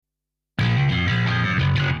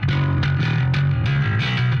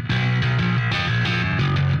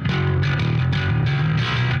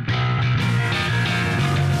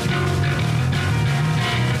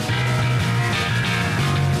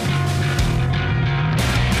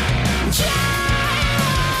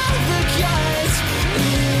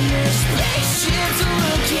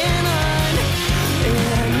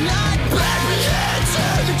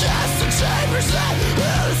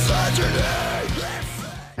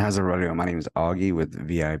How's it rodeo? My name is Augie with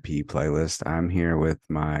VIP Playlist. I'm here with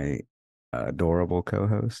my adorable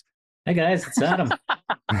co-host. Hey guys, it's Adam.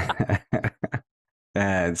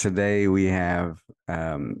 Today we have,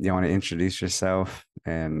 you want to introduce yourself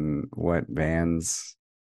and what bands?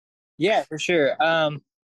 Yeah, for sure.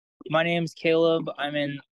 My name's Caleb. I'm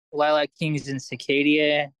in Lilac Kings in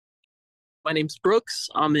Cicadia. My name's Brooks.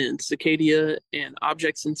 I'm in Cicadia and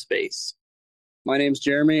Objects in Space. My name's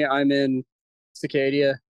Jeremy. I'm in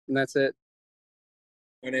Cicadia, and that's it.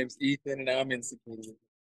 My name's Ethan, and I'm in Cicadia.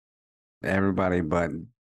 Everybody but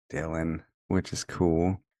Dylan, which is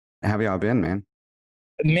cool. How have y'all been, man?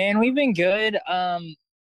 Man, we've been good.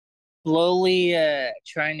 Slowly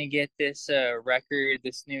trying to get this record,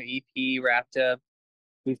 this new EP wrapped up.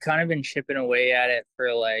 We've kind of been chipping away at it for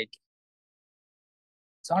it's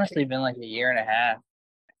honestly been like a year and a half.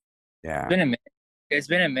 Yeah. It's been a minute. It's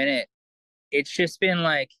been a minute. It's just been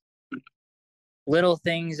like little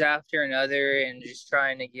things after another and just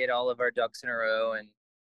trying to get all of our ducks in a row and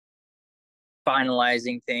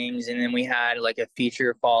finalizing things. And then we had like a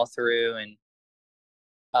feature fall through and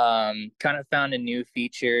kind of found a new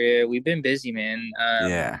feature. We've been busy, man.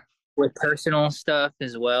 Yeah. With personal stuff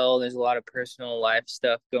as well. There's a lot of personal life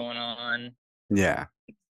stuff going on. Yeah.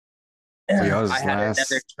 So I had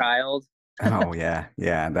another child. Oh yeah.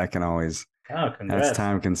 Yeah. That can always Congrats. that's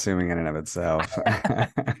time consuming in and of itself.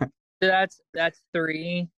 So that's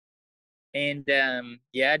 3. And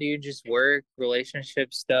yeah, dude, just work,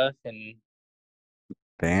 relationship stuff and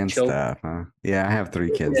Band stuff, huh? Yeah, I have 3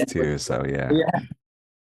 kids too, so yeah. Yeah.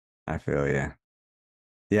 I feel you.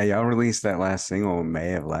 Yeah, y'all released that last single in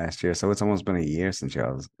May of last year, so it's almost been a year since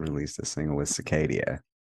y'all released a single with Cicadia.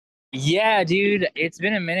 Yeah, dude, it's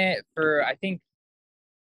been a minute for I think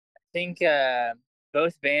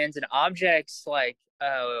both bands and Objects I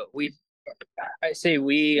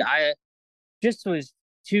just was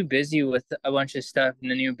too busy with a bunch of stuff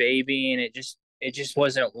and the new baby and it just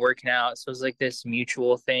wasn't working out. So it was like this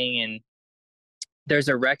mutual thing and there's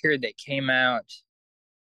a record that came out,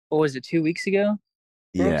 what was it, 2 weeks ago?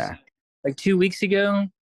 Yeah. Like 2 weeks ago.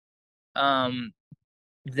 That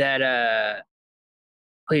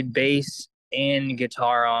played bass and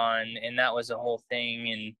guitar on, and that was a whole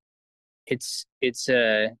thing. And it's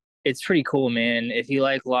pretty cool, man. If you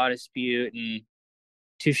like Law Dispute and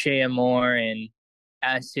Touche Amore and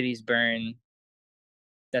As Cities Burn,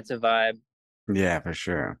 that's a vibe. Yeah, for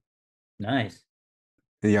sure. Nice.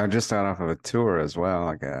 Y'all just got off of a tour as well,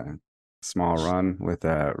 like a small run with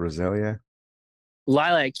Roselia.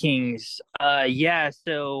 Lilac Kings. Yeah,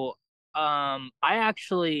 so I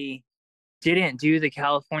actually didn't do the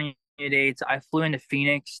California dates. I flew into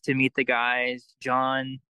Phoenix to meet the guys.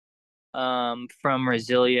 John from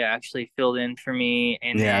Roselia actually filled in for me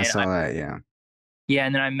and Yeah, I then saw that, yeah. Yeah,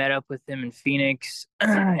 and then I met up with him in Phoenix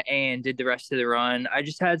and did the rest of the run. I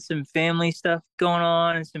just had some family stuff going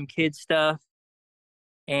on and some kid stuff.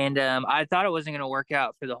 And I thought it wasn't going to work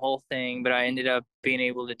out for the whole thing, but I ended up being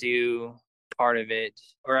able to do part of it,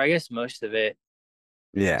 or I guess most of it.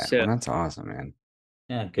 Yeah, So, well, that's awesome, man.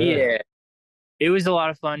 Yeah, good. Yeah, it was a lot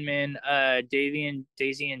of fun, man. Daisy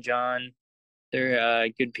and John, they're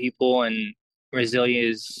good people, and Roselia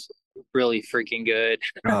is really freaking good.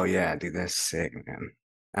 Oh yeah, dude, that's sick, man.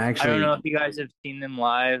 I don't know if you guys have seen them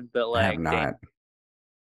live, but I have like not.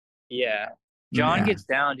 yeah. John Yeah. gets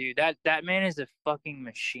down, dude. That man is a fucking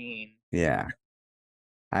machine. Yeah.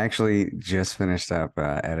 I actually just finished up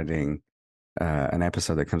editing an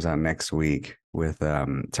episode that comes out next week with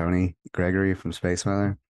Tony Gregory from Space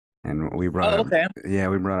Weather. And we brought up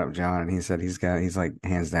we brought up John and he said he's like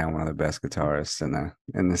hands down one of the best guitarists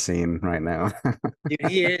in the scene right now. Dude,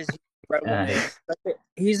 he is. Nice.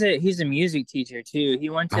 He's a music teacher too. He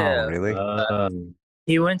went to Oh, really?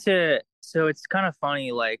 so it's kind of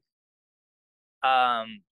funny, like I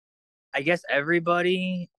guess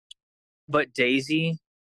everybody but Daisy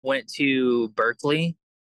went to Berkeley.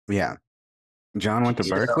 Yeah. John went to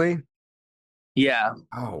Berkeley? Yeah.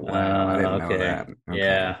 Oh, wow. I didn't know that. Okay.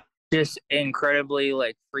 Yeah. Just incredibly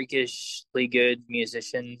like freakishly good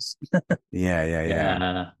musicians.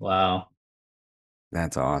 Yeah. Wow.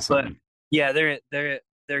 That's awesome. But yeah, they're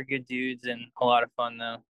good dudes and a lot of fun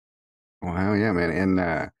though. Wow, yeah,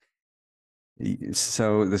 man. And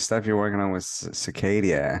so the stuff you're working on with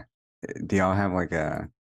Cicadia, do y'all have like a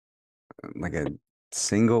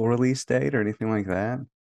single release date or anything like that?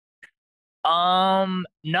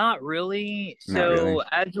 Not really. Not really. So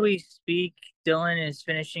as we speak, Dylan is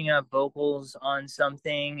finishing up vocals on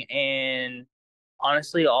something, and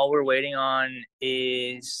honestly, all we're waiting on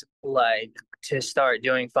is like to start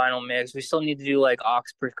doing final mix. We still need to do like aux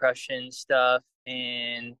percussion stuff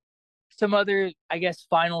and some other, I guess,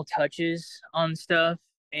 final touches on stuff,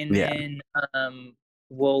 and Yeah, then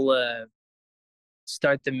we'll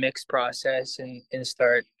start the mix process and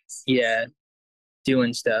start, yeah,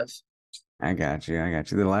 doing stuff. I got you. I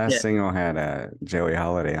got you. The last Yeah. single had Joey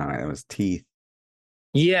Holiday on it. It was Teeth.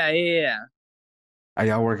 Yeah. Are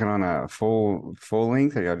y'all working on a full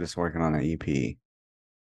length, or y'all just working on an EP?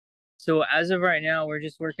 So as of right now, we're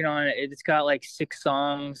just working on it. It's got like 6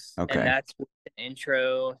 songs, and Okay. that's an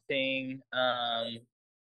intro thing.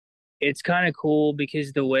 It's kind of cool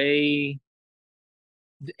because the way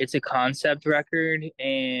it's a concept record,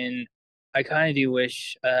 and I kind of do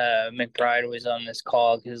wish McBride was on this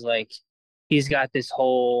call because like he's got this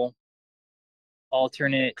whole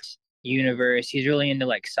alternate universe. He's really into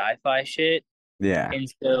like sci-fi shit, Yeah.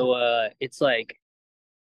 and so it's like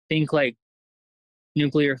think like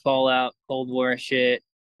nuclear fallout, Cold War shit.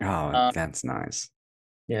 Oh, that's nice.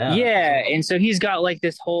 Yeah. Yeah, and so he's got like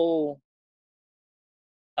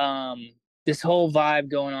um this whole vibe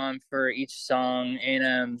going on for each song,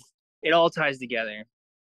 and it all ties together.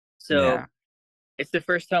 So Yeah. it's the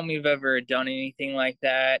first time we've ever done anything like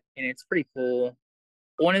that, and it's pretty cool.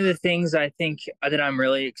 One of the things I think that I'm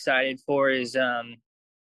really excited for is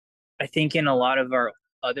I think in a lot of our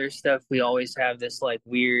other stuff we always have this like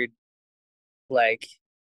weird like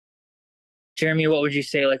Jeremy, what would you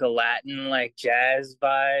say, like a Latin like jazz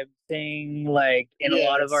vibe thing like in a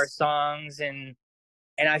lot of our songs, and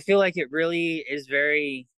I feel like it really is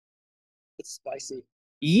very It's spicy.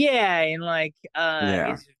 yeah, and like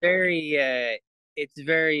Yeah. it's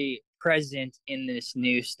very present in this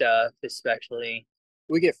new stuff, especially.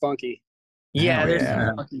 We get funky. Yeah, Hell there's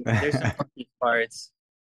yeah. there's some funky parts.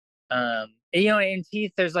 And, in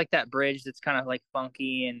Teeth there's like that bridge that's kind of like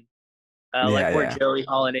funky, and like where Yeah. Joey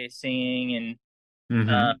Holiday's singing, and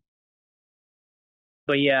Mhm.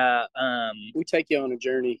 but yeah, We take you on a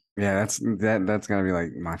journey. Yeah, that's gonna be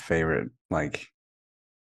like my favorite, like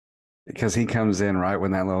because he comes in right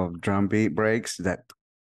when that little drum beat breaks. That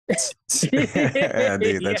yeah,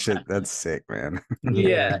 dude, yeah. that's sick, man.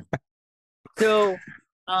 Yeah. So,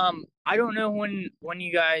 I don't know when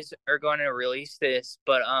you guys are going to release this,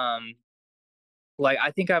 but like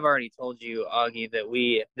I think I've already told you, Augie, that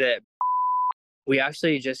we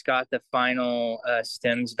actually just got the final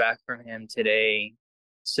stems back from him today.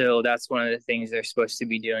 So that's one of the things they're supposed to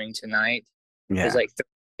be doing tonight. Is Yeah. like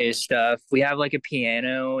his stuff. We have like a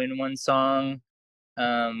piano in one song.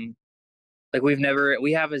 Like we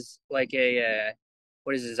have like a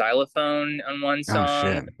what is a xylophone on one Oh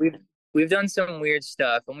song. shit. We've done some weird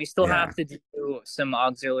stuff, and we still Yeah. have to do some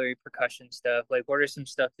auxiliary percussion stuff. Like, what are some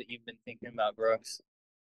stuff that you've been thinking about, Brooks?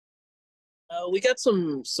 We got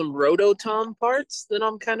some rototom parts that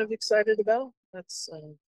I'm kind of excited about. That's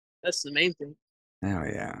the main thing. Hell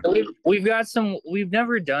yeah. We've got some. We've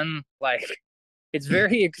never done like it's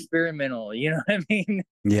very experimental. You know what I mean?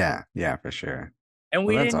 Yeah, for sure. And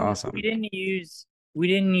Well, that's awesome. we didn't use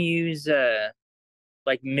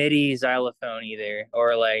like MIDI xylophone either,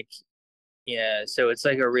 or like yeah. So it's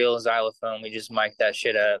like a real xylophone. We just mic that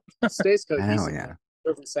shit up. Stays Hell cohesive. yeah.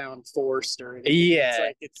 Doesn't sound forced or anything. Yeah. It's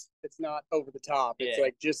like it's not over the top. It's Yeah.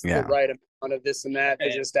 like just Yeah. the right amount of this and that to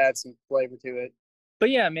Yeah. just add some flavor to it. But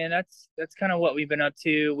yeah, man, that's kind of what we've been up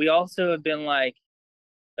to. We also have been like,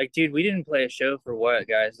 dude, we didn't play a show for what,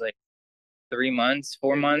 guys? Like 3 months,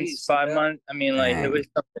 4 months, Jeez, 5 yeah. months. I mean, like Dang.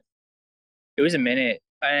 it was a minute,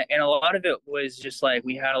 and a lot of it was just like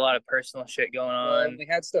we had a lot of personal shit going on. We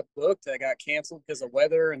had stuff booked that got canceled because of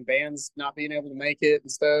weather and bands not being able to make it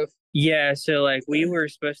and stuff. Yeah, so like we were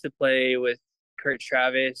supposed to play with Kurt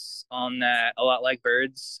Travis on that A Lot Like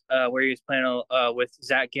Birds, where he was playing with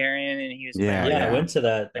Zach Garion, and he was Yeah, playing. Yeah, yeah. I went to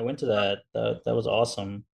that. That was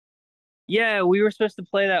awesome. Yeah, we were supposed to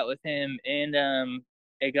play that with him, and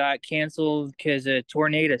it got canceled because of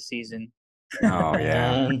tornado season. Oh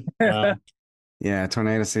yeah. And, wow. Yeah,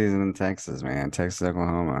 tornado season in Texas, man. Texas,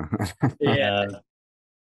 Oklahoma. Yeah.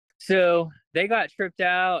 So they got tripped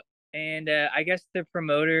out, and I guess the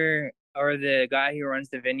promoter or the guy who runs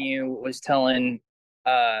the venue was telling,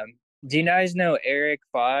 do you guys know Eric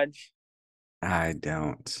Fodge? I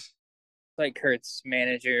don't. Like Kurt's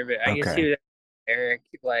manager, but I guess Okay. he was Eric,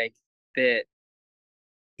 like that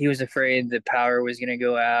he was afraid the power was gonna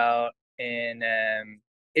go out, and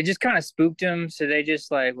it just kind of spooked him. So they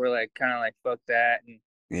just like were like kind of like fuck that, and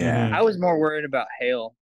Yeah. Mhm. I was more worried about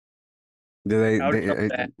hail. Do I would fuck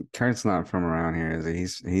that. Kurt's not from around here,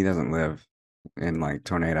 is he? He doesn't live in like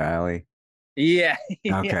Tornado Alley. Yeah.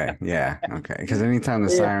 Okay, yeah, okay. Because anytime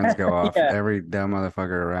the Yeah. sirens go off, Yeah. every dumb motherfucker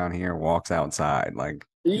around here walks outside. Like,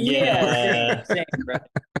 Yeah. Same, bro.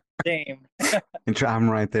 Same. I'm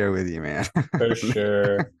right there with you, man. For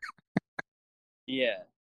sure. Yeah.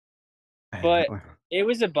 But it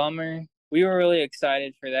was a bummer. We were really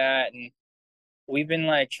excited for that, and we've been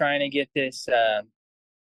like trying to get this.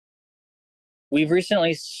 We've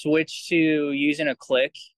recently switched to using a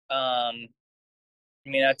click. I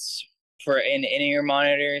mean that's for in-ear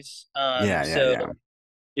monitors. So yeah.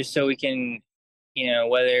 just so we can,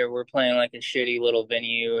 whether we're playing like a shitty little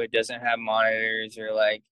venue, it doesn't have monitors or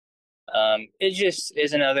like, it just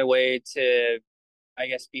is another way to, I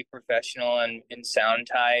guess, be professional and sound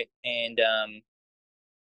tight. And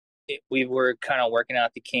we were kind of working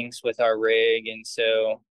out the kinks with our rig, and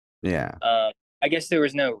so Yeah. I guess there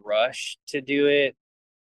was no rush to do it,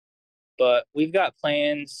 but we've got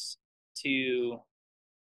plans to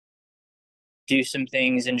do some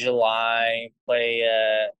things in July. Play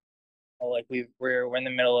like we're in the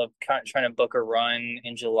middle of trying to book a run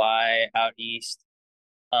in July out east.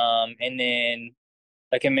 And then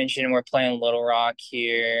like I mentioned, we're playing Little Rock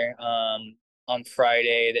here on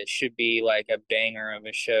Friday. That should be like a banger of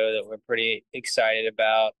a show that we're pretty excited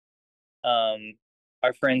about.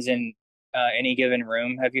 Our friends in Any Given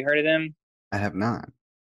Room. Have you heard of them? I have not.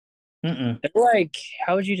 Mm-mm. They're like,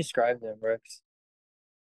 how would you describe them, Brooks?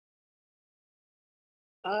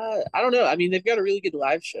 I don't know. I mean, they've got a really good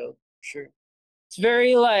live show, for sure. It's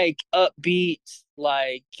very like upbeat,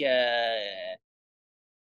 like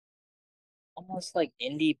almost like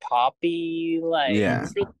indie poppy, like Yeah.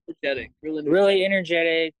 It's really energetic. really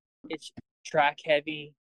energetic. It's track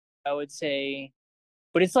heavy, I would say,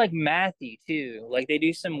 but it's like mathy too. Like they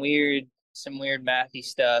do some weird mathy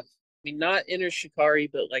stuff. I mean, not Inner Shikari,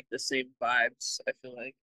 but like the same vibes, I feel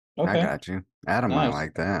like. I Okay. got you. Adam might Nice.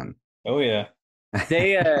 like that. Oh yeah.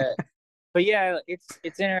 They but yeah,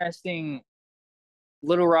 it's interesting.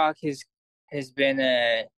 Little Rock has been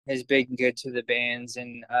good to the bands,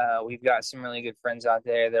 and we've got some really good friends out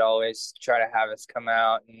there that always try to have us come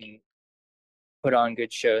out and put on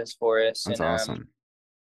good shows for us. That's and awesome.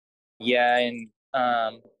 Yeah,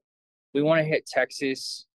 and we want to hit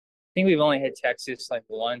Texas. I think we've only hit Texas like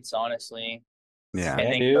once, honestly. Yeah. And Yeah,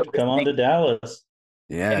 then dude, come on to Dallas.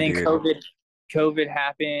 Yeah, and then dude. COVID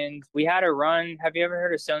happened. We had a run. Have you ever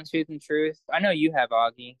heard of Stone Tooth and Truth? I know you have,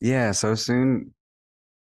 Augie. Yeah, so soon.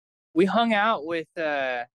 We hung out with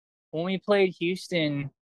when we played Houston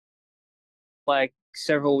like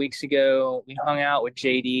several weeks ago. We hung out with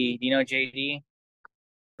JD. Do you know JD?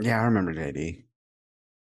 Yeah, I remember JD.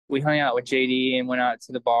 We hung out with JD and went out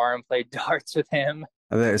to the bar and played darts with him.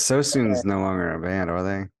 So soon's no longer a band, are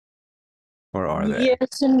they? Or are they?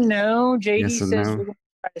 Yes and no. JD Yes and says no. we're gonna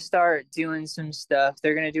try to start doing some stuff.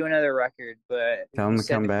 They're gonna do another record, but Tell them to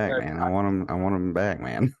come back, man. I want them back,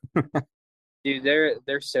 man. Dude,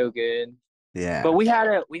 they're so good. Yeah. But we had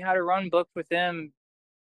a run booked with them,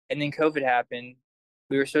 and then COVID happened.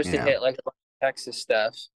 We were supposed to Yeah. hit like a bunch of Texas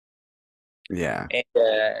stuff, Yeah.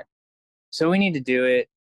 and so we need to do it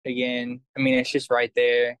again. I mean, it's just right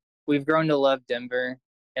there. We've grown to love Denver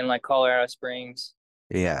and like Colorado Springs.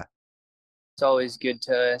 Yeah. It's always good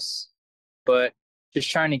to us, but just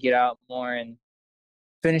trying to get out more and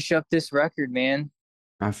finish up this record, man.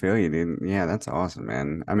 I feel you, dude. Yeah, that's awesome,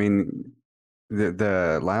 man. I mean,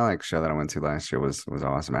 the Lilac show that I went to last year was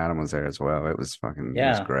awesome. Adam was there as well. It was fucking it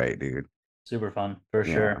was Yeah. great, dude. Super fun for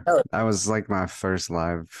Yeah. sure. That was like my first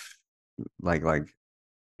live like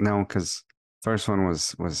no, because first one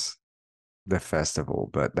was the festival,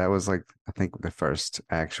 but that was like I think the first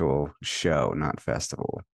actual show, not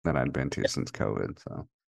festival, that I'd been to since COVID. So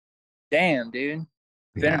Damn, dude.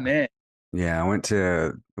 Been yeah. a minute. Yeah, we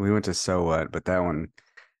went to So What, but that one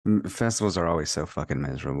festivals are always so fucking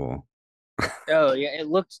miserable. Oh yeah, it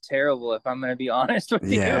looked terrible. If I'm gonna be honest with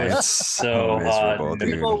you, Yeah, It was it's so hot, miserable,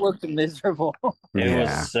 dude. people dude. looked miserable. It Yeah.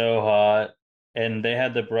 was so hot. And they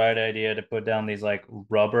had the bright idea to put down these like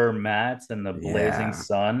rubber mats in the blazing Yeah.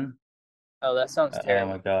 sun. Oh, that sounds Oh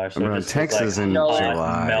terrible. my gosh. Bro, There just was Texas like in hot,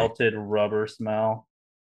 July. melted rubber smell.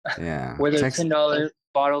 Yeah. Were there Texas, $10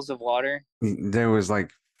 bottles of water? there was like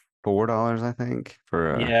 $4, I think,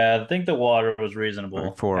 for Yeah, I think the water was reasonable.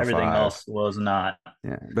 like 4 or Everything 5. else was not.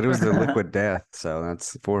 Yeah, but it was the Liquid Death, so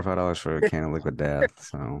that's $4 or $5 for a can of Liquid Death.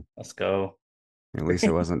 So Let's go. at least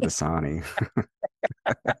it wasn't Dasani.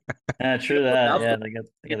 Yeah, true that. Yeah, they got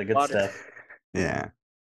the good Water. stuff. Yeah.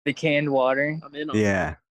 The canned water? I'm in on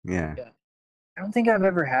Yeah. Yeah. Yeah. I don't think I've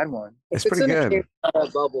ever had one. It's If pretty in a good.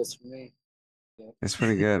 case, bubbles for me. It's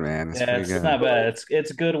pretty good, man. It's Yeah, pretty it's good. not bad.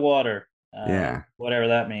 It's good water. Yeah. Whatever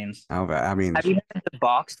that means. I mean, Have you had the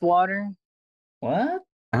boxed water? What?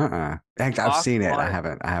 I've Boxed seen it. water?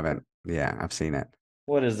 I haven't. Yeah, I've seen it.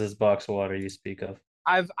 What is this box water you speak of?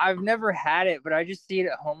 I've never had it, but I just see it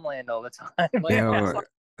at Homeland all the time. Yeah,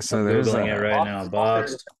 so I'm there's Googling it right now. boxed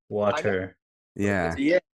Boxed water. Yeah.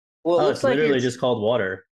 Yeah. Well, it Oh, looks it's like literally it's just called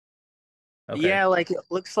water. Okay. yeah, like it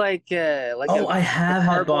looks like Oh, I have had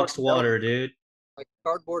cardboard boxed water, dude. Like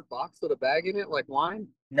cardboard box with a bag in it, like wine.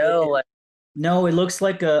 no, like No, it looks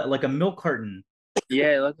like a milk carton,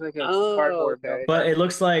 yeah, it looks like a Oh, cardboard okay. bag. but it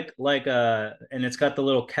looks like and it's got the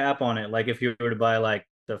little cap on it, like if you were to buy like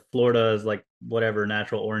the Florida's like whatever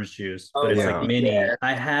natural orange juice, but Oh, it's Yeah. like mini. yeah.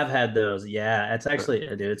 I have had those. Yeah, it's actually,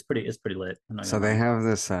 dude, it's pretty lit. I'm not So gonna they lie.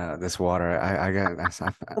 have this water. I got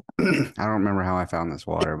I don't remember how I found this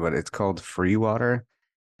water, but it's called free water,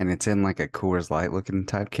 and it's in like a Coors Light looking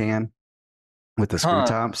type can with the screw Huh.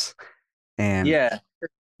 tops, and Yeah.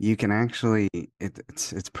 you can actually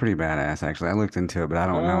it's pretty badass actually. I looked into it, but I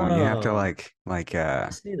don't know. You have to Oh. like I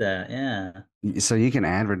see that. Yeah. so you can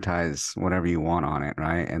advertise whatever you want on it,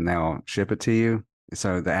 right? And they'll ship it to you.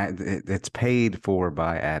 So it's paid for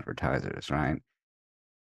by advertisers, right?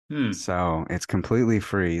 Hmm. So it's completely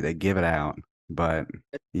free. They give it out, but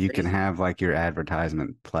you can crazy. have like your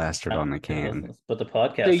advertisement plastered on the can. Let's put the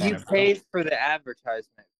podcast So on you it, bro. paid for the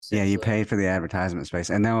advertisement. Yeah, you essentially. paid for the advertisement space,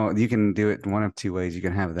 and you can do it one of two ways. You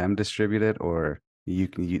can have them distribute it, or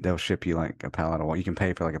they'll ship you like a pallet of water. You can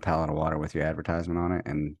pay for like a pallet of water with your advertisement on it,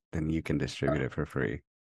 and then you can distribute it for free.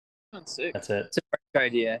 That's sick. That's it. It's a great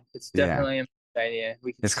idea. It's Yeah. definitely a great idea.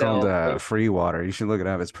 We can It's sell called free water. You should look it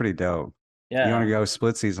up. It's pretty dope. You want to Yeah. go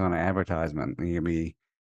splitsies on an advertisement? You can be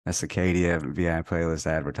a Cicadia VI playlist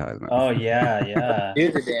advertisement. Oh yeah, yeah.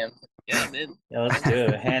 do the damn. Yeah, man. Yeah, let's do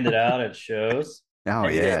it. Hand it out at shows. Oh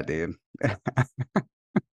Maybe yeah, dude.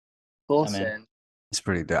 Full I mean, send. It's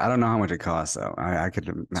pretty dope. I don't know how much it costs though. I could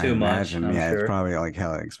Too much, imagine. I'm Yeah, it's sure. probably like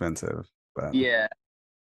hella expensive. But Yeah.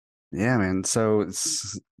 yeah, man. So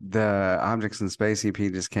the Objects in Space EP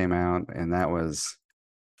just came out, and that was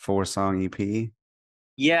 4-song EP.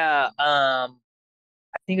 Yeah. I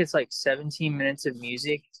think it's like 17 minutes of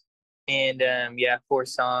music and yeah, 4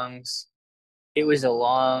 songs. It was a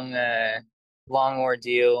long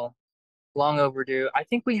ordeal, long overdue. I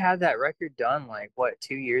think we had that record done like what,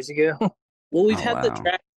 2 years ago? Well, we've Oh, had the wow.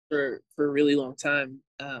 track for a really long time,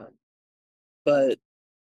 but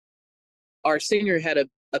our singer had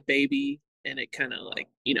a baby, and it kind of like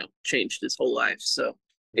changed his whole life. So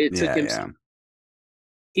it took Yeah, him. yeah.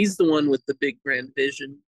 He's the one with the big grand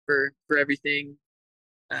vision for everything.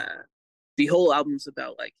 The whole album's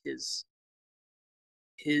about like his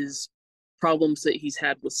problems that he's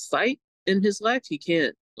had with sight in his life. He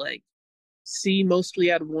can't like see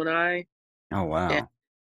mostly out of one eye. Oh wow. And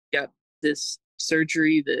got this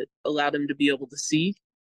surgery that allowed him to be able to see.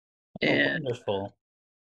 Oh, And wonderful.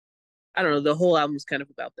 I don't know, the whole album's kind of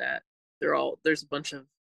about that. There's a bunch of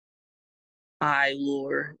eye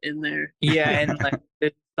lore in there. Yeah, and like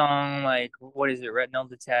this song, like what is it, retinal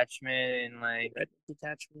detachment and like Red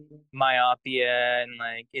detachment. myopia and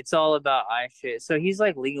like it's all about eye shit. So he's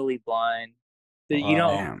like legally blind. So you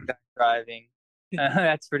don't Damn. want that driving.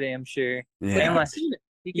 That's for damn sure. Yeah. And I've like, seen it.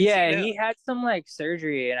 He can yeah, see now. he had some like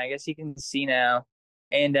surgery and I guess he can see now.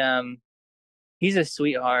 And he's a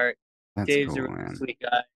sweetheart. That's Dave's a cool, really man. sweet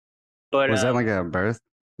guy. But Was that like a birth?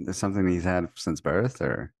 Something he's had since birth,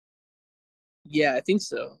 or? Yeah, I think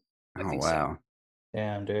so. I Oh think wow.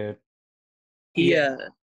 Damn, dude.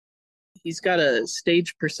 He's got a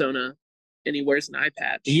stage persona, and he wears an eye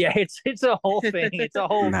patch. yeah, it's a whole thing. It's a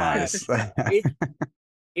whole Nice. vibe.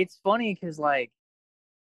 It's funny because like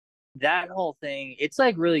that whole thing, it's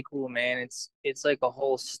like really cool, man. It's like a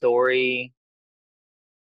whole story.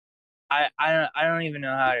 I don't even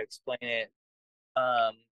know how to explain it.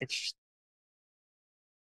 It's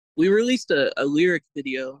We released a lyric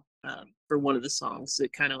video for one of the songs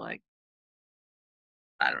that kind of like,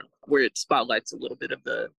 I don't know, where it spotlights a little bit of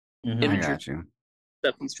the Mhm. I imagery got you.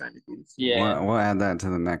 stuff he's trying to do. yeah. We'll add that to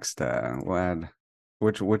the next. We'll add.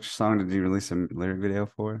 Which song did you release a lyric video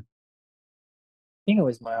for? I think it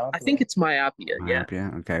was my I think it's myopia. Yeah.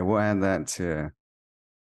 Myopia. Okay, we'll add that to.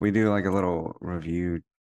 We do like a little review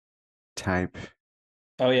type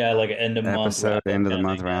Oh yeah, like an end of month episode, wrap-up end of the kind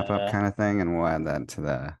month thing, wrap up yeah. kind of thing, and we'll add that to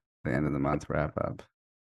the end of the month wrap up.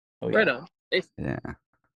 Oh yeah. Right on. Hey, Yeah.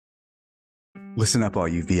 Listen up, all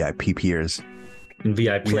you VIP peers. And VI We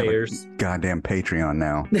have a players. goddamn Patreon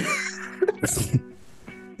now.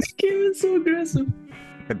 It's so aggressive.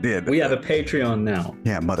 I did. We have a Patreon now,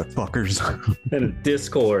 Yeah, motherfuckers. and a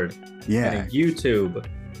Discord, Yeah, and a YouTube,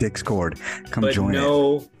 Discord. Come but join it.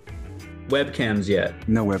 no webcams yet.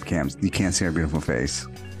 No webcams. You can't see our beautiful face.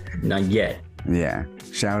 Not yet. Yeah.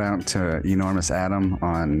 Shout out to Enormous Adam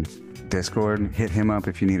on Discord. Hit him up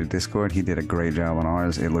if you need a Discord. He did a great job on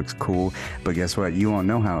ours. It looks cool. But guess what? You won't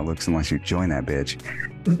know how it looks unless you join that bitch.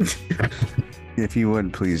 if you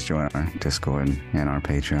would please join our Discord and our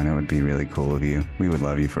Patreon, it would be really cool of you. We would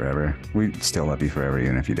love you forever. We'd still love you forever,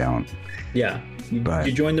 even if you don't. Yeah. But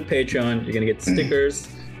you join the Patreon, you're gonna get stickers.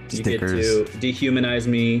 You get to dehumanize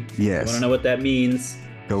me. Yes. You want to know what that means?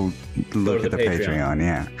 Go look at the Patreon.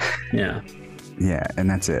 Yeah. Yeah. Yeah, and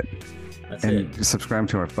that's it. That's and it. Subscribe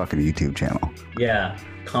to our fucking YouTube channel. Yeah.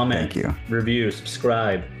 Comment. Thank you. Review.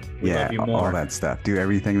 Subscribe. We love you more. All that stuff. Do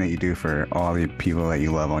everything that you do for all the people that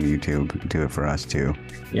you love on YouTube. Do it for us too.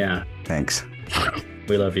 Yeah. Thanks.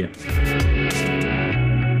 We love you.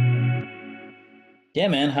 Yeah,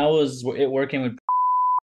 man. How was it working with?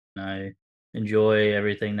 I enjoy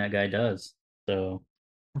everything that guy does. So,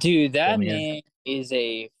 dude, that man is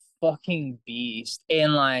a fucking beast.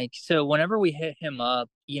 And like, so whenever we hit him up,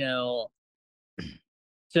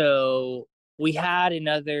 so we had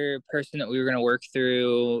another person that we were going to work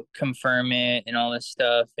through, confirm it and all this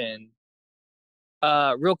stuff. And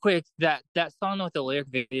real quick, that song with the lyric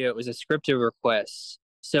video, it was a scripted request.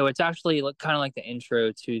 So it's actually kind of like the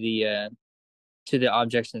intro to the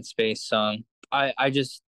Objects in Space song. I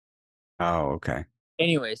just Oh, okay.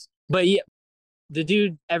 Anyways, but yeah, the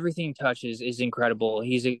dude, everything touches is incredible.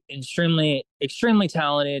 He's extremely, extremely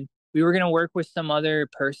talented. We were gonna work with some other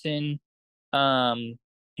person,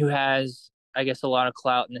 who has, I guess, a lot of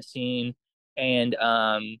clout in the scene, and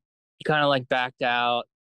he kind of like backed out,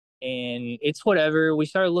 and it's whatever. We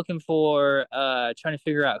started looking for, trying to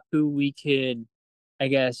figure out who we could, I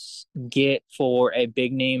guess, get for a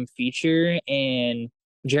big name feature, and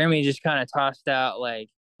Jeremy just kind of tossed out like,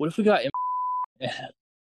 what if we got and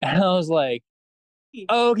I was like,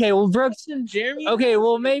 oh, okay, well, Brooks and Jeremy. Okay,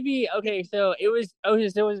 well, maybe. Okay, so it was. Okay,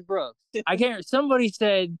 so it was Brooks. I can't. Somebody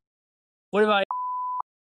said, "What about?"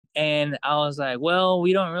 And I was like, well,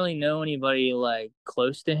 we don't really know anybody like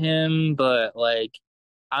close to him, but like,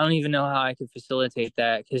 I don't even know how I could facilitate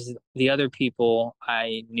that because the other people,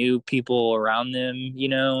 I knew people around them,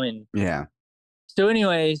 and yeah. So,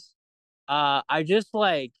 anyways, I just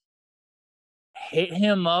like hit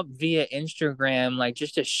him up via Instagram, like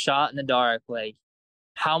just a shot in the dark, like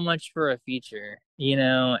how much for a feature,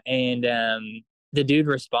 and the dude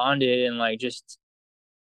responded and like just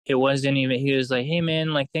it wasn't even he was like, hey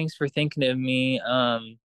man, like thanks for thinking of me.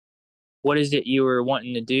 What is it you were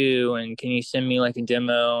wanting to do, and can you send me like a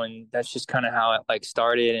demo? And that's just kind of how it like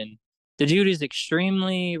started. And the dude is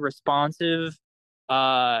extremely responsive.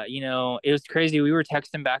 It was crazy. We were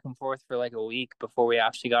texting back and forth for like a week before we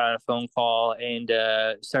actually got on a phone call and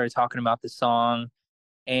started talking about the song.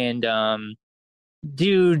 And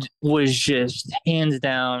dude was just hands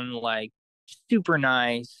down like super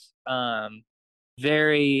nice,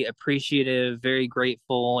 very appreciative, very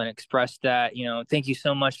grateful, and expressed that, thank you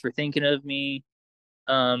so much for thinking of me.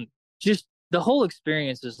 Just the whole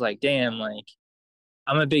experience is like, damn, like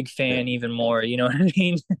I'm a big fan even more, you know what I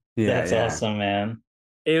mean? Yeah, That's awesome, man.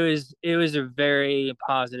 It was a very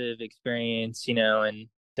positive experience, and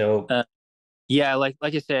dope. Yeah, like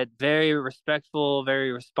I said, very respectful,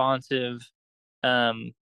 very responsive.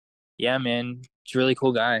 Yeah, man, he's a really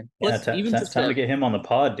cool guy. Yeah, time to get him on the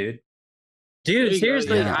pod, dude. Dude,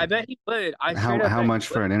 seriously, yeah. I bet he would. How much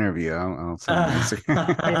for an interview? I'll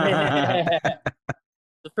The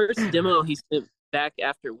first demo he sent back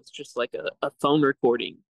after was just like a phone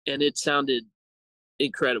recording, and it sounded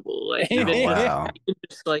incredible. Like, wow.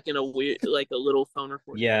 Just like in a weird, like a little phone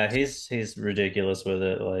recording. Yeah, he's ridiculous with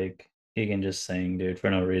it. Like he can just sing, dude,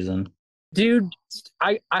 for no reason. Dude,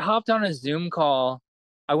 I hopped on a Zoom call.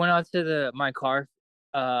 I went out to my car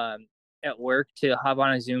at work to hop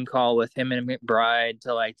on a Zoom call with him and McBride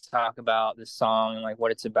to like talk about the song and like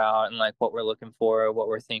what it's about and like what we're looking for, what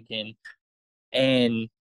we're thinking. And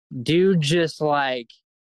dude just like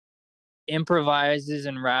improvises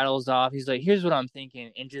and rattles off. He's like, here's what I'm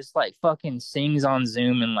thinking, and just like fucking sings on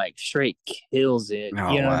Zoom and like straight kills it.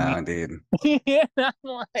 Oh, you know wow, what I dude. Yeah, I'm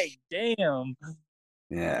like, damn.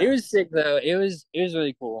 Yeah. It was sick though. It was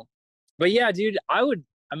really cool. But yeah, dude, I would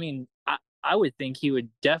think he would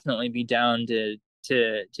definitely be down to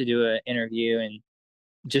do an interview and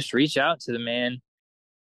just reach out to the man.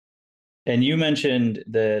 And you mentioned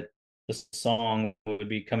that the song would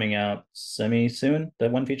be coming out semi-soon, the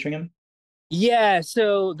one featuring him? Yeah,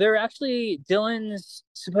 so they're actually, Dylan's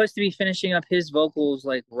supposed to be finishing up his vocals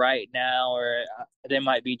like right now, or they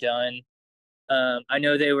might be done. I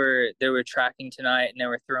know they were tracking tonight and they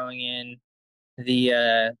were throwing in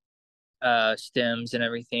the stems and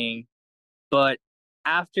everything. But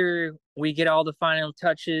after we get all the final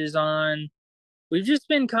touches on, we've just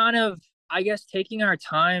been kind of, I guess, taking our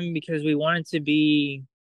time because we wanted to be,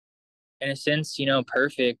 in a sense,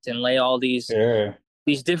 perfect and lay all these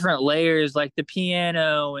these different layers, like the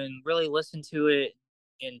piano, and really listen to it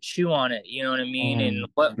and chew on it. You know what I mean? And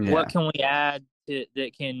what Yeah. can we add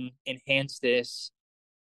that can enhance this?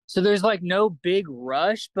 So there's like no big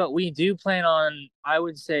rush, but we do plan on, I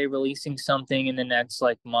would say, releasing something in the next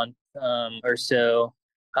like month or so.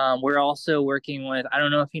 We're also working with, I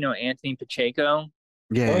don't know if you know Anthony Pacheco.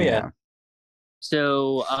 Yeah, Oh yeah. yeah.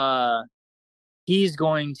 So he's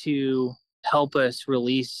going to help us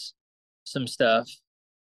release some stuff.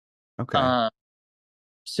 Okay.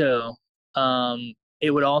 So it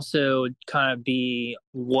would also kind of be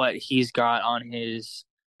what he's got on his,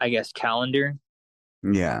 I guess, calendar.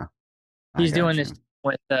 Yeah, I He's doing got this you.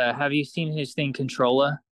 with have you seen his thing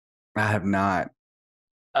Controlla? I have not.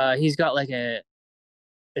 He's got like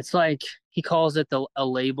it's like he calls it a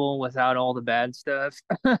label without all the bad stuff.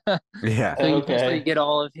 Yeah. So you basically Okay. get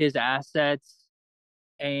all of his assets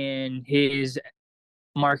and his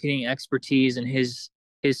marketing expertise and his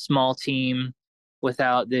small team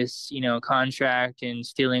without this, contract and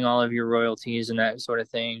stealing all of your royalties and that sort of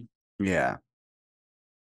thing. Yeah.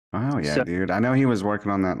 Oh yeah, So dude. I know he was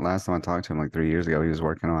working on that last time I talked to him like 3 years ago. He was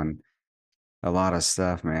working on a lot of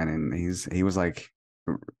stuff, man, and he was like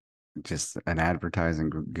just an advertising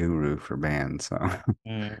guru for bands. So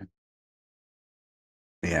Mm.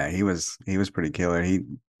 yeah, he was pretty killer.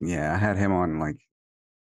 Yeah, I had him on like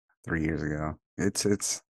 3 years ago.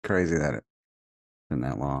 It's crazy that it's been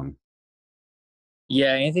that long.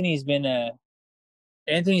 yeah, Anthony's been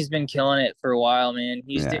killing it for a while, man.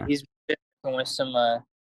 Yeah, He's been working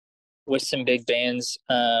with some big bands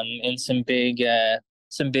and some big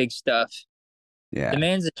stuff. The yeah.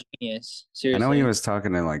 man's a genius, I know he seriously. was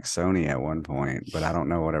talking to like Sony at one point, but I don't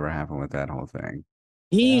know whatever happened with that whole thing.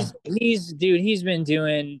 Yeah. He's been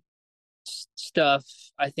doing stuff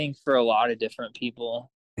I think for a lot of different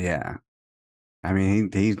people. Yeah. I mean,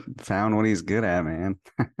 he found what he's good at, man.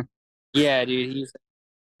 Yeah, dude,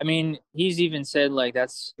 he's even said like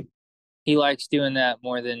he likes doing that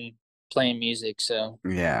more than playing music, so.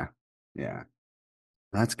 Yeah. Yeah.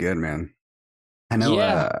 That's good, man. I know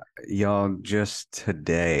Yeah. y'all just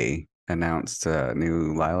today announced a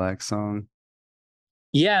new Lilac song.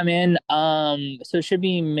 Yeah, man. So it should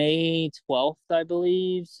be May 12th, I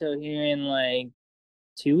believe. So here in like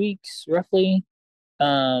 2 weeks, roughly.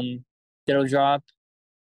 That'll drop.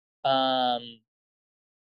 Um,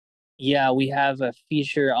 yeah, we have a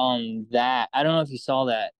feature on that. I don't know if you saw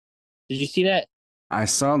that. Did you see that? I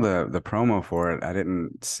saw the promo for it. I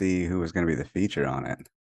didn't see who was going to be the feature on it.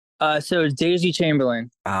 So it's Daisy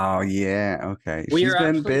Chamberlain. Oh yeah, okay. We She's are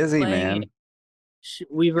been actually busy, playing it. man.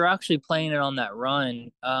 We were actually playing it on that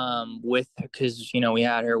run, with because we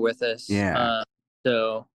had her with us. Yeah.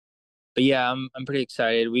 So, but yeah, I'm pretty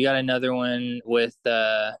excited. We got another one with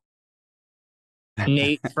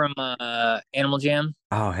Nate from Animal Jam.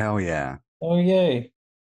 Oh hell yeah. Oh yay.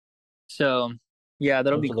 So yeah,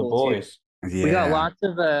 that'll Those be are the cool too. boys. We got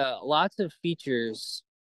Yeah. lots of features.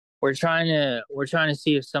 We're trying to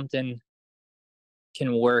see if something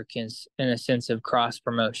can work in a sense of cross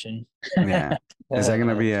promotion. Yeah. Is that going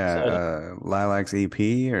to be Exciting. a Lilac's EP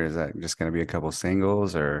or is that just going to be a couple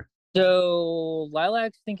singles or So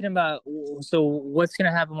Lilac's thinking about, so what's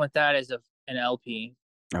gonna happen with that is an LP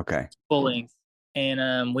okay. full length,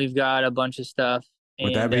 and we've got a bunch of stuff.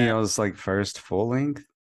 Would that And be y'all's like first full length?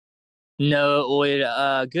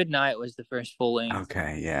 no, Good Night was the first full length,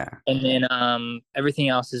 Okay, yeah. and then everything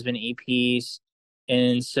else has been EPs,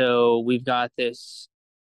 and so we've got this.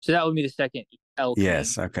 So that would be the second LP.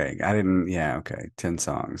 Yes, okay. I didn't, yeah, okay. 10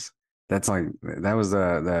 songs. That's like that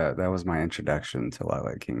was my introduction to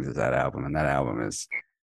Lilac Kings is that album, and that album is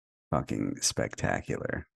fucking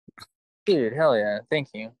spectacular. Dude, hell yeah! Thank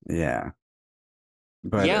you. Yeah.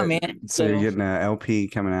 But Yeah, man. so you're So getting a LP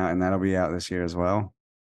coming out and that'll be out this year as well?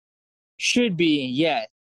 should be, yeah.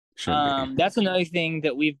 Should be. That's another thing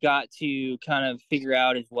that we've got to kind of figure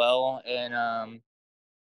out as well, and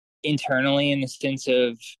internally in the sense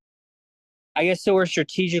of, I guess, so we're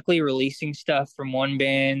strategically releasing stuff from one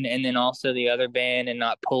band and then also the other band and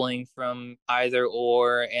not pulling from either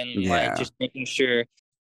or, and like Yeah. just making sure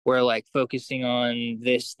we're like focusing on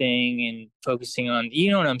this thing and focusing on,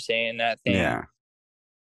 you know what I'm saying, that thing. Yeah.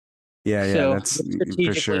 Yeah, So that's we're for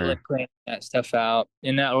strategically sure. like planning that stuff out,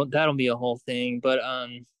 and that'll be a whole thing. But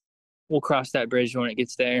we'll cross that bridge when it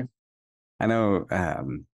gets there. I know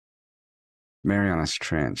Marianas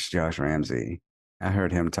Trench, Josh Ramsey. I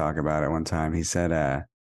heard him talk about it one time. He said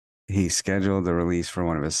he scheduled the release for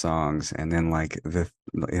one of his songs, and then like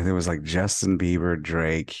there was like Justin Bieber,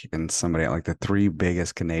 Drake, and somebody like the three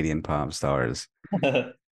biggest Canadian pop stars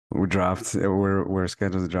we're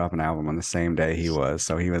scheduled to drop an album on the same day he was.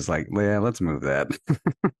 So he was like, yeah, let's move that.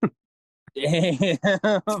 Damn.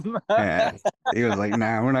 Yeah. He was like,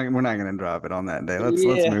 nah, we're not gonna drop it on that day. Let's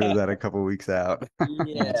move Yeah. that a couple weeks out. That's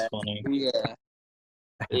Yeah. funny. Yeah.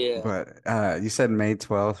 Yeah. But you said May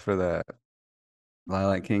 12th for the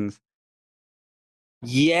Lilac Kings.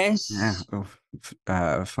 Yeah. Yes.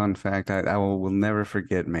 Fun fact, I will never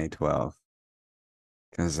forget May 12th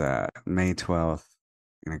because May 12th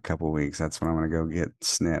in a couple weeks, that's when I'm gonna go get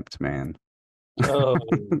snipped, man. Oh,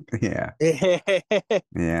 Yeah. Are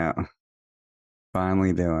Yeah.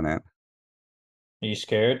 Finally doing it. are you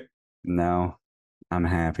scared? No, I'm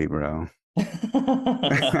happy, bro.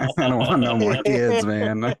 Hell I don't want no more kids,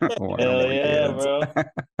 man. I don't want no more yeah, kids. bro.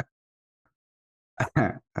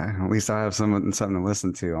 At least I have something to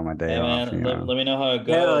listen to on my day Hey off, man, you let, know. let me know how it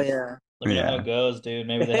Hell goes. yeah. Let me know how Yeah. it goes, dude.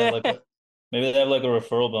 Maybe they have like a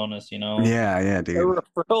referral bonus, you know? Yeah, yeah, A dude.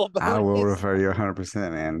 referral I will bonus. refer you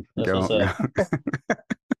 100%, man. That's Go, what's go. up.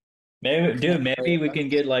 Maybe, dude, Hell maybe we can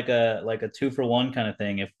get like a 2-for-1 kind of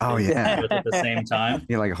thing if Oh they yeah. do it at the same time.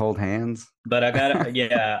 You like hold hands? But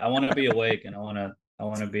yeah, I want to be awake and I want to Oh,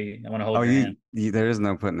 hold your hand. there is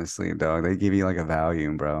no putting to sleep, dog. They give you like a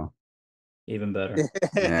Valium, bro. Even better.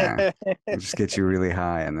 Yeah. They just get you really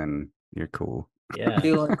high and then you're cool. Yeah.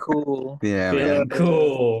 Feeling cool. Yeah, Hell Feeling man. yeah.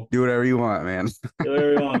 cool. Do whatever you want, man. Do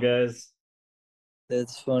whatever you want, guys.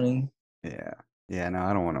 That's funny. Yeah. Yeah, no,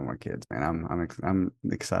 I don't want no more kids, man. I'm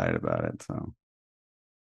excited about it. So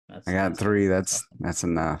I got That's 3. awesome. That's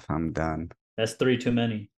enough. I'm done. That's 3 too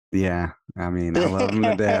many. Yeah. I mean, I love them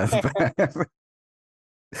to death, but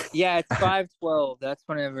Yeah, it's 5/12. That's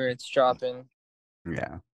whenever it's dropping.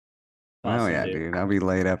 yeah. Well, Awesome, yeah, dude. dude. I'll be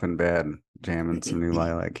laid up in bed jamming some new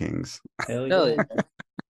Lilac Kings. Hell Hell yeah.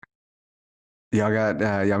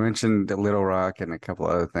 yeah. Y'all mentioned the Little Rock and a couple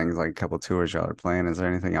other things, like a couple tours y'all are playing. Is there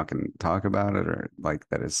anything y'all can talk about it or like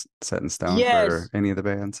that is set in stone for Yes. any of the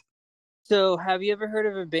bands? So, have you ever heard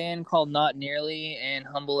of a band called Not Nearly and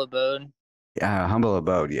Humble Abode? Humble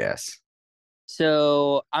Abode, yes.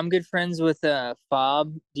 So, I'm good friends with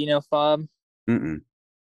Fob. Do you know Fob? Mm-mm.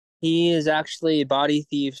 He is actually Body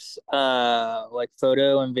Thief's like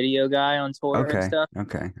photo and video guy on tour and Okay. stuff.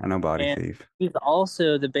 Okay. I know Body And Thief. he's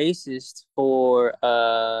also the bassist for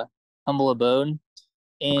Humble Abode.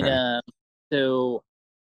 And Okay. so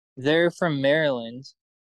they're from Maryland,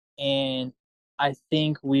 and I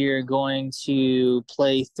think we're going to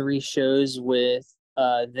play 3 shows with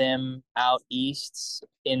them out east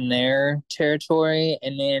in their territory,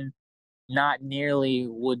 and then Not Nearly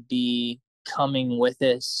would be coming with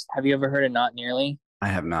us. Have you ever heard of Not Nearly? I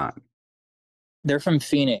have not. They're from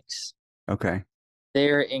Phoenix. Okay.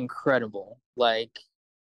 They're incredible. Like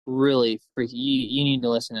really freaky. You need to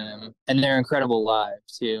listen to them. And they're incredible live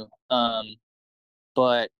too.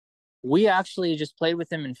 But we actually just played with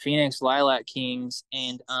them in Phoenix, Lilac Kings,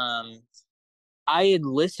 and I had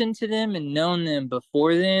listened to them and known them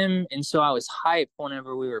before them, and so I was hyped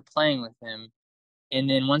whenever we were playing with them. And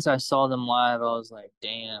then once I saw them live, I was like,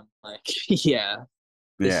 damn, like yeah,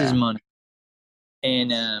 this is Yeah. money.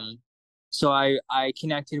 And so I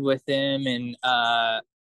connected with them, and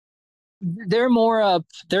they're more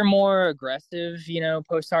aggressive,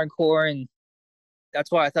 post hardcore, and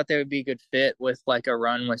that's why I thought they would be a good fit with like a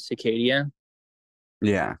run with Cicadia.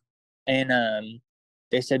 Yeah. And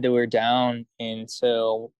they said that we're down, and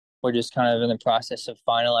so we're just kind of in the process of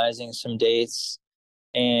finalizing some dates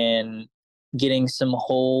and getting some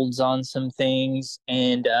holds on some things.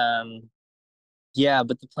 And yeah,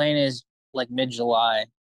 but the plan is like mid-July.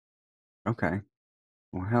 Okay.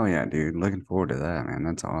 Well, hell yeah, dude. Looking forward to that, man.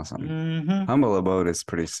 That's awesome. Mm-hmm. Humble Abode is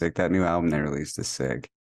pretty sick. That new album they released is sick.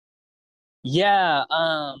 Yeah,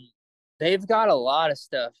 they've got a lot of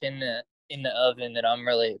stuff in the oven that I'm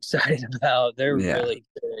really excited about. They're Yeah. really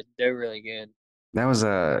good. They're really good. That was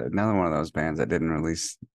another one of those bands that didn't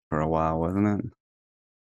release for a while, wasn't it?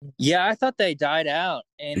 Yeah, I thought they died out,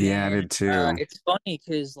 and Yeah, I then did too. it's funny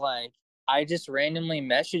because like I just randomly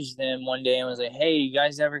messaged them one day and was like, "Hey, you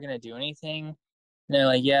guys ever gonna do anything?" And they're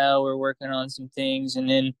like, "Yeah, we're working on some things." And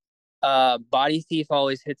then Body Thief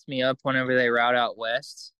always hits me up whenever they route out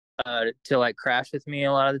west to like crash with me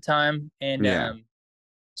a lot of the time, and Yeah.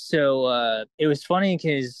 so it was funny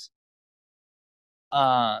because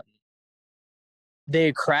um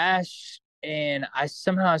they crashed, and I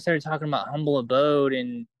somehow started talking about Humble Abode,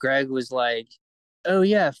 and Greg was like, "Oh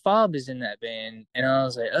yeah, Fob is in that band," and I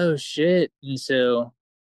was like, "Oh shit!" And so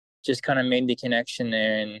just kind of made the connection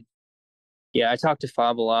there, and yeah, I talked to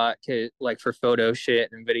Fob a lot, like for photo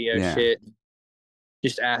shit and video Yeah. shit,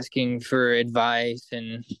 just asking for advice,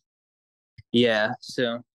 and yeah,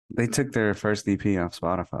 so They took their first EP off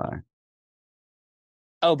Spotify.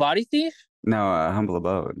 Oh, Body Thief? No, Humble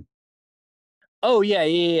Abode. Oh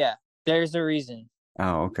yeah. There's a reason.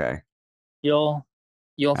 Oh, okay. You'll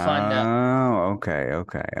find out. Oh, okay.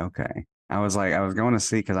 I was going to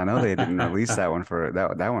see because I know they didn't release that one for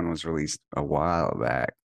that one was released a while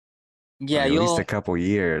back. Yeah, Like at least a couple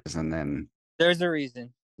years, and then there's a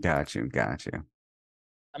reason. got you.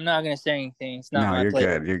 I'm not gonna say anything. It's not No, my you're place.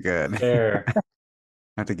 good. You're good. Fair.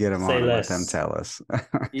 Have to get them Say on and let less. them tell us.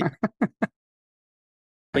 Yeah.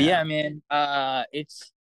 But yeah, man,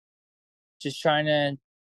 it's just trying to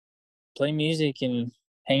play music and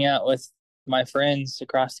hang out with my friends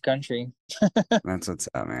across the country. That's what's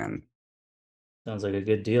up, man. Sounds like a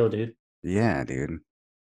good deal, dude. Yeah, dude.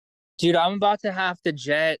 Dude, I'm about to have to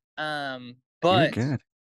jet. You're But good.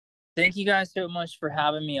 thank you guys so much for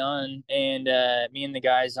having me on and me and the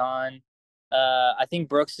guys on. I think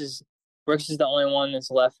Brooks is the only one that's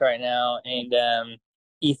left right now, and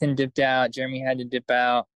Ethan dipped out. Jeremy had to dip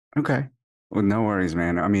out. Okay. Well, no worries,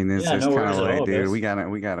 man. I mean, it's Yeah, just no kind of worries at late, all, dude. guys.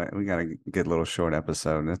 We got a good little short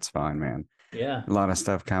episode. That's fine, man. Yeah. A lot of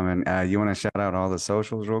stuff coming. You want to shout out all the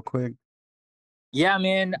socials real quick? Yeah,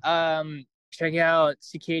 man. Check out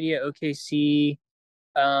Cicadia OKC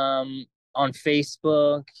on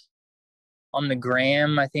Facebook, on the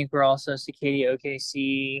gram. I think we're also Cicadia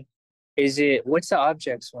OKC. What's the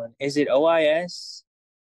objects one? Is it OIS?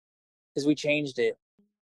 Because we changed it.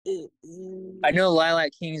 I know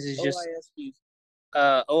Lilac Kings is just OIS music.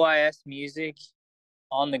 OIS music.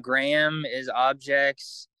 On the gram is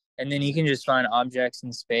objects, and then you can just find objects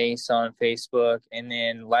in space on Facebook, and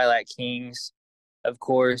then Lilac Kings, of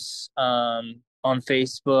course, on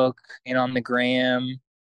Facebook and on the gram.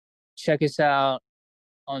 Check us out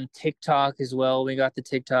on TikTok as well. We got the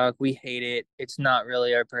TikTok. We hate it. It's not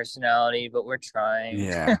really our personality, but we're trying.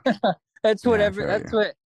 Yeah. That's Yeah, I whatever.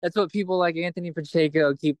 feel That's what people like Anthony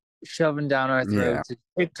Pacheco keep shoving down our throats.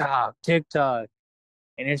 TikTok.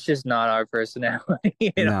 And it's just not our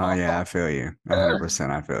personality at No, all. yeah, I feel you. 100%,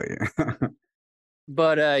 I feel you.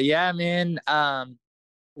 But yeah, man,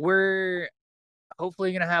 we're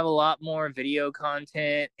hopefully gonna have a lot more video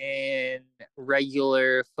content and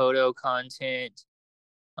regular photo content.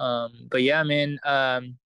 But yeah, man,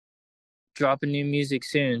 dropping new music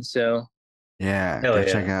soon. So Yeah, Hell go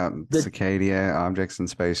yeah. check out Cicadia, Objects in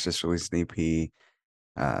Space just released an EP.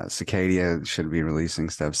 Cicadia should be releasing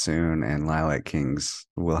stuff soon, and Lilac Kings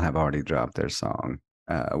will have already dropped their song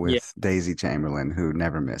with Daisy Chamberlain, who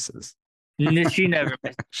never misses. she never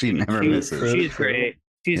misses. She never misses. She's great.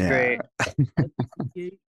 She's great.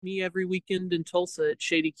 Me every weekend in Tulsa at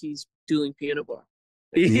Shady Keys Dueling Piano Bar.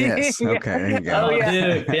 Yes. Okay. There you go. Oh, yeah.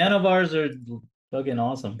 Dude, piano bars are fucking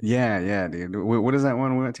awesome. Yeah, dude. What is that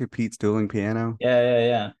one we went to? Pete's Dueling Piano.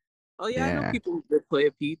 Yeah. Oh yeah, I Yeah. know people that play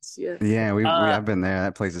at Pete's. Yeah. Yeah, I've been there.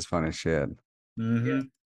 That place is fun as shit. Mm-hmm.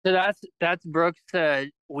 So that's Brooks'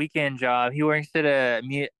 weekend job. He works at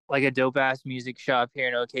a dope ass music shop here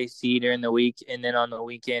in OKC during the week, and then on the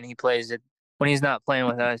weekend he plays it. When he's not playing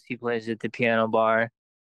with us, he plays at the piano bar.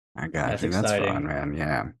 I got That's you. That's exciting. fun, man.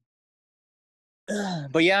 Yeah.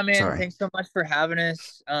 But yeah, man, Sorry. thanks so much for having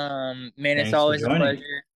us. Man, Thanks it's for always a joining.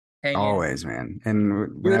 pleasure. Hanging. Always, man.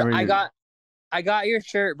 And Dude, whenever I got your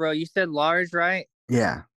shirt, bro. You said large, right?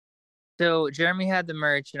 Yeah. So Jeremy had the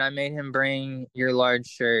merch, and I made him bring your large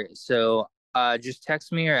shirt. So just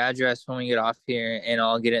text me your address when we get off here, and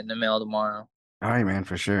I'll get it in the mail tomorrow. All right, man,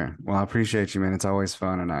 for sure. Well, I appreciate you, man. It's always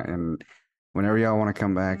fun, and whenever y'all want to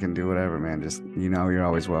come back and do whatever, man, just you're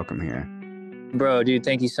always welcome here. Bro, dude,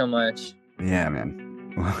 thank you so much. Yeah,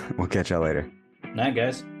 man. We'll catch y'all later. Night,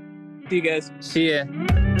 guys. See you guys. See ya.